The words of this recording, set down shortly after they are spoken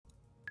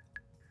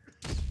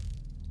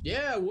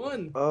Yeah, I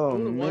won. Oh, I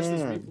want to watch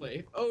this man.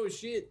 replay. Oh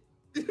shit.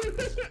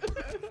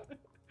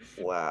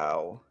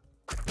 Wow.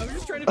 I was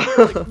just trying to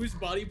figure out like whose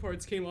body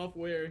parts came off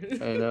where.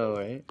 I know,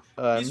 right?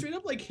 You straight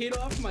up like hit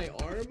off my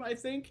arm, I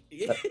think.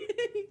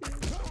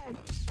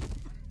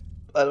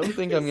 I don't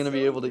think I'm gonna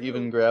be So able to real.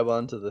 even grab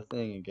onto the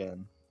thing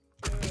again.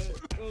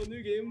 Oh,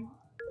 new game,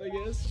 I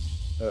guess.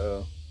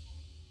 Uh-oh.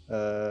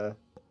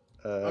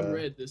 I'm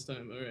red this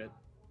time. All right.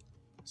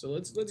 So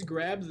let's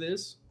grab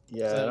this.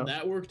 Yeah, I So don't...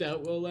 that worked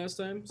out well last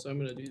time, so I'm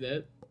gonna do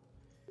that.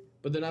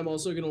 But then I'm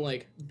also gonna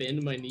like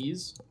bend my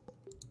knees.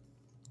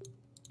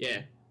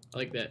 Yeah, I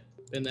like that.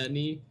 Bend that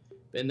knee.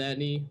 Bend that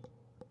knee.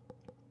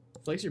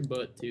 Flex your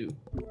butt too.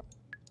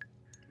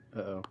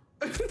 Uh-oh.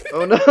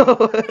 Oh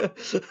no!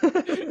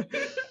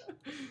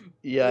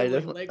 Yeah,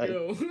 Then, like, let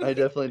go. I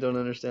definitely don't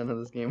understand how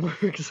this game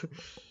works.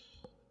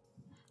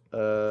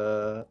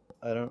 I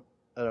don't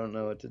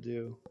know what to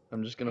do.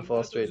 I'm just gonna I'm fall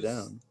about to straight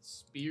just down.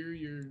 spear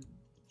your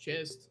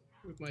chest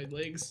with my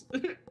legs.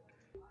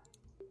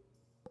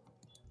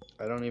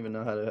 I don't even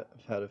know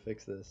how to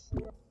fix this.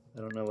 I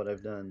don't know what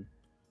I've done.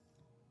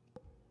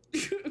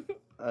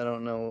 I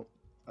don't know.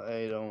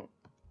 I don't.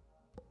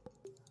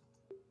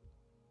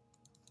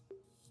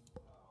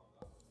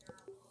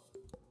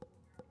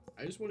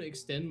 I just want to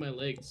extend my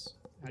legs.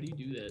 How do you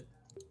do that?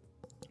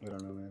 I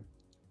don't know, man.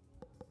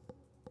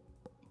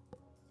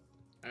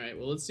 Alright,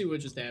 well, let's see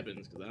what just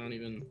happens, because I don't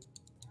even...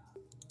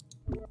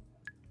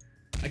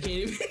 I can't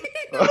even...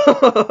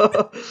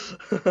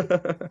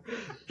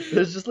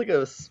 There's just like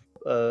a...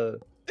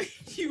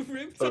 You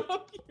ripped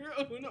off your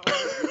own arm.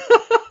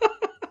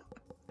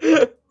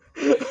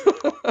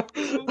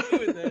 I'm okay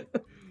with that.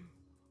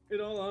 In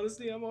all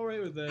honesty, I'm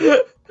alright with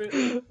that.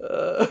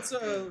 Let's,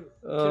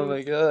 oh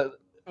my god.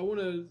 I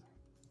wanna...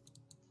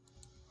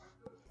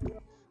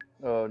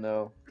 Oh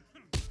no.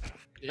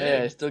 Yeah,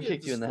 Hey, I still get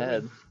kicked you in the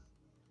head.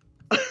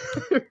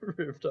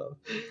 Ripped off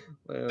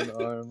my own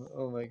arm.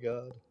 Oh my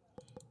god.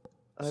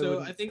 So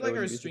I think like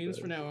our streams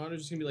from now on are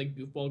just gonna be like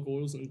goofball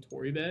goals and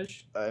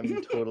Toribash.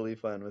 I'm totally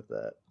fine with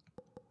that.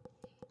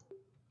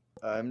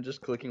 I'm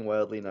just clicking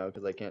wildly now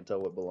because I can't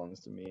tell what belongs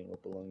to me and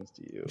what belongs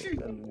to you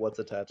and what's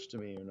attached to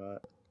me or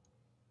not.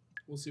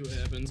 We'll see what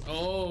happens.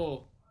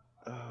 Oh.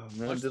 Oh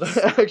man, Watch did this.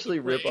 I actually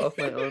rip off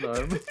my own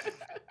arm?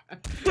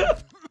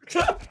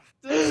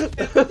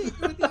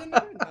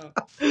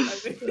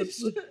 That's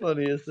the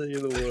funniest thing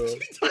in the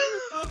world.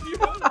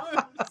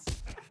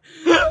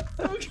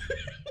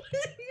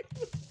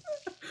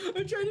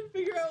 I'm trying to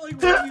figure out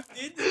like what you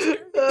did to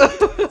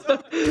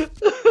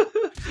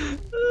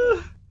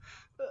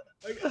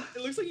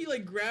it looks like you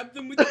like grabbed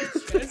them with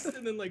your chest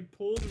and then like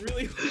pulled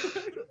really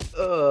hard.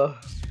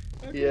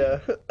 Okay. Yeah.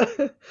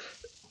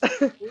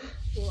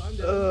 Well, I'm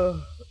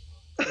done.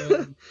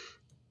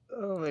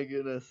 Oh my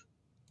goodness.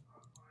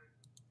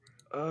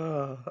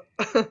 Oh,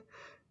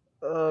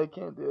 I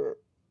can't do it.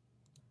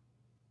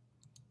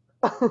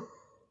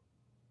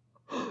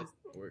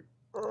 Work.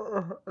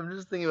 I'm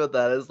just thinking about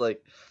that as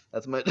like,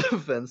 that's my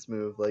defense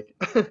move. Like,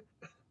 I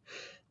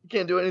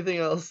can't do anything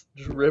else.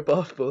 Just rip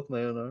off both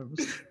my own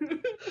arms.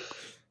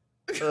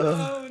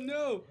 Oh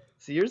no!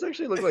 See, yours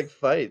actually look like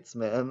fights,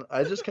 man.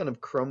 I just kind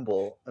of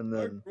crumble and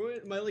then.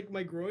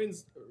 My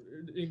groin's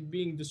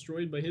being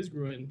destroyed by his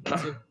groin.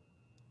 This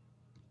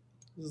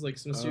is like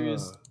some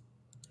serious.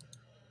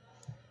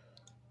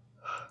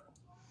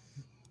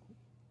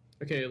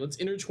 Okay, let's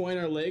intertwine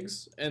our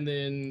legs and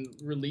then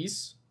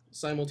release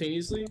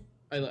simultaneously.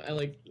 I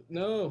like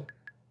no,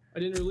 I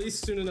didn't release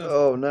soon enough.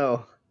 Oh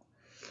no!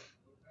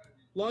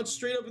 Launch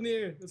straight up in the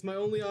air. That's my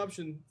only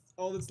option.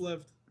 All that's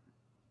left.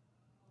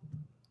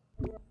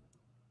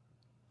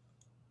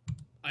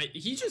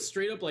 He just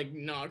straight up like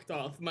knocked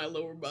off my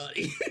lower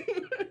body.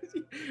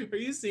 Are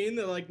you seeing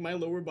that like my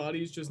lower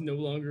body is just no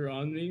longer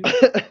on me?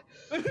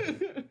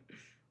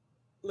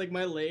 Like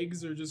my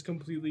legs are just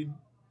completely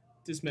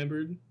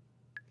dismembered.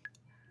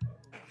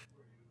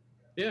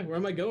 Yeah, where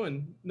am I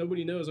going?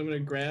 Nobody knows. I'm gonna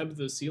grab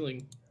the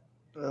ceiling.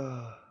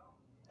 Yeah,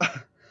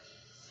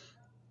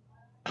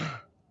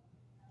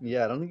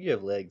 I don't think you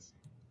have legs.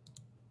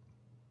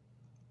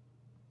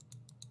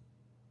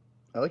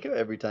 I like how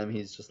every time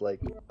he's just like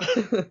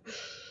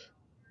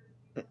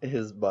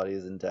his body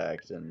is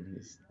intact and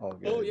he's all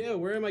good. Oh yeah,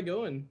 where am I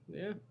going?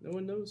 Yeah, no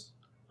one knows.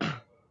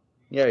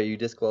 Yeah, are you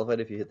disqualified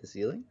if you hit the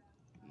ceiling?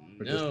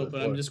 Or No,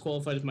 but I'm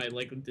disqualified if my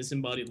like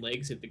disembodied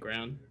legs hit the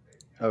ground.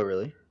 Oh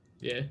really?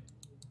 Yeah.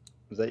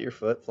 Was that your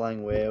foot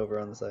flying way over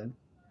on the side?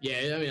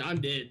 Yeah, I mean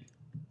I'm dead.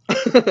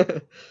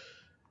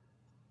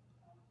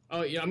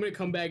 Oh yeah, I'm gonna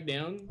come back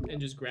down and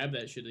just grab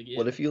that shit again.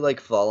 What if you like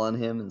fall on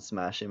him and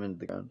smash him into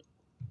the ground?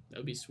 That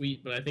would be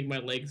sweet, but I think my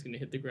leg's gonna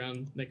hit the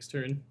ground next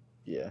turn.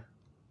 Yeah.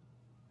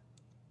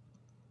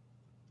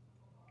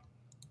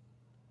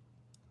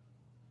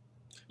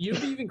 You know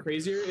what'd be even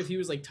crazier if he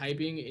was like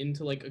typing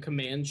into like a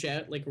command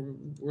chat, like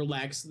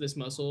relax this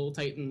muscle,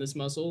 tighten this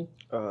muscle.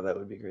 Oh, that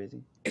would be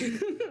crazy.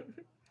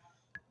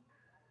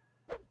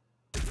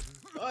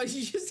 Oh,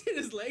 he just hit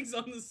his legs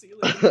on the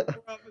ceiling.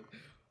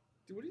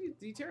 Dude, what did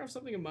he tear off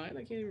something of mine?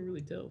 I can't even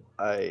really tell.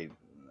 I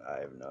I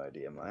have no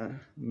idea.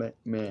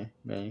 Meh.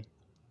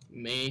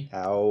 May.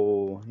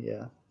 Ow.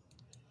 Yeah.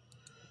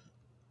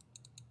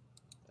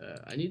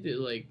 I need to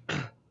like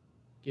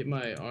get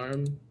my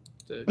arm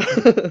to,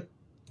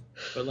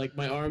 but like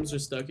my arms are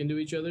stuck into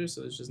each other,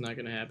 so it's just not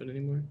gonna happen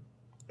anymore.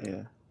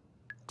 Yeah.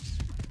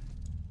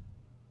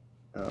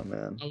 Oh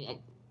man.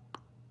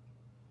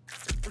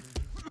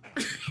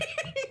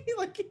 He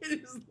like hit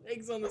his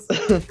legs on the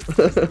side.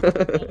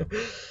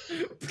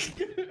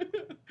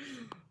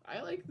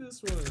 I like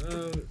this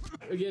one.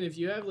 Again, if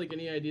you have like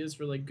any ideas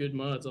for like good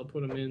mods, I'll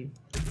put them in.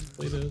 Just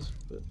play those.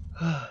 But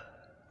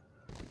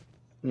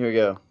here we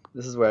go.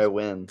 This is where I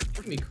win.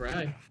 make me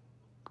cry a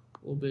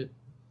little bit.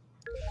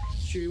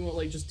 Sure you won't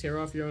like just tear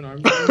off your own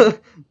arms?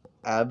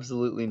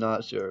 Absolutely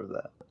not sure of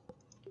that.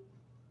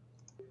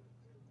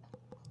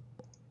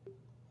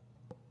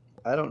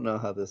 I don't know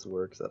how this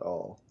works at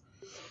all.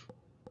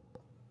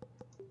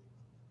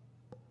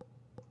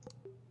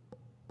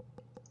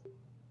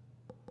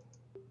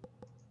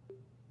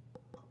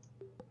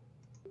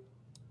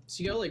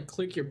 So you gotta like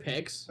click your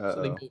pecs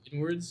so they go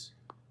inwards.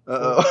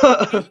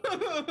 Uh-oh.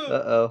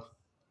 Uh-oh.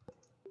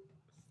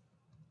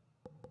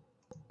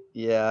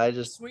 Yeah, I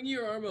just... Swing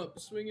your arm up.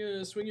 Swing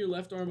your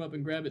left arm up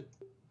and grab it.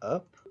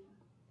 Up?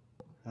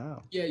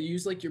 How? Yeah, you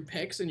use like your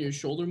pecs and your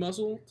shoulder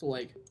muscle to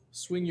like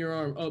swing your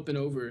arm up and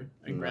over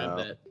and grab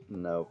that.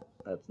 Nope,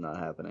 that's not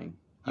happening.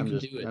 You can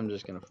do it. I'm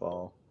just gonna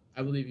fall.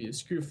 I believe you.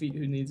 Screw feet.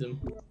 Who needs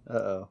them?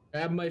 Uh-oh.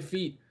 Grab my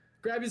feet.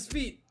 Grab his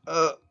feet.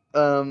 It's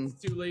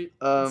too late.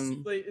 It's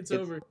too late. It's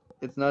over.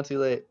 It's not too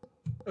late.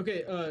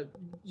 Okay,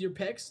 your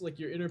pecs, like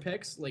your inner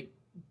pecs, like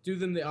do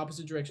them the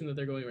opposite direction that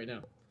they're going right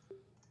now.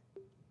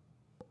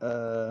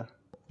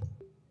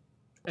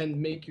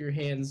 And make your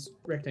hands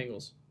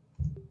rectangles.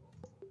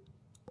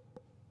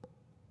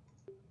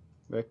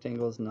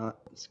 Rectangles, not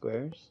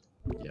squares?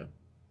 Yeah.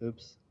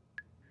 Oops.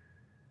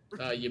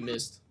 You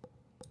missed.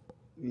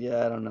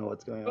 Yeah, I don't know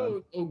what's going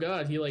on. Oh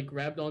god, he like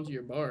grabbed onto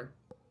your bar.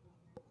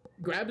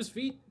 Grab his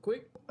feet,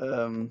 quick.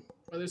 Or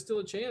there's still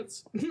a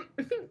chance.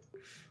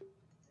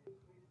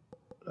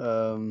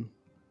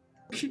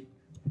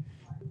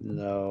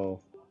 No.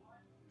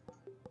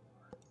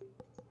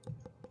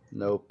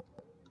 Nope.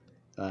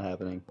 Not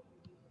happening.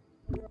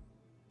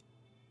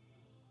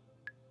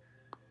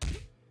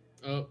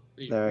 Oh.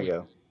 There I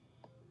go.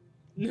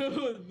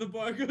 No, the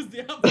bar goes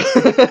the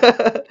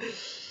opposite.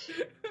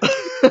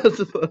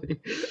 That's funny.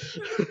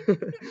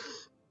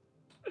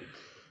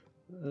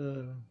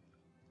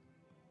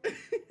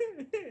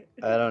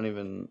 I don't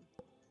even...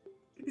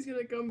 He's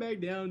gonna come back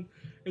down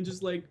and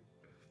just like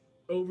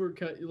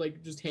overcut,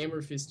 like just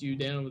hammer fist you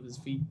down with his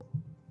feet.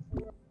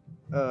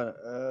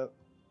 I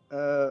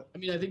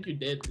mean, I think you're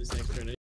dead this next turn.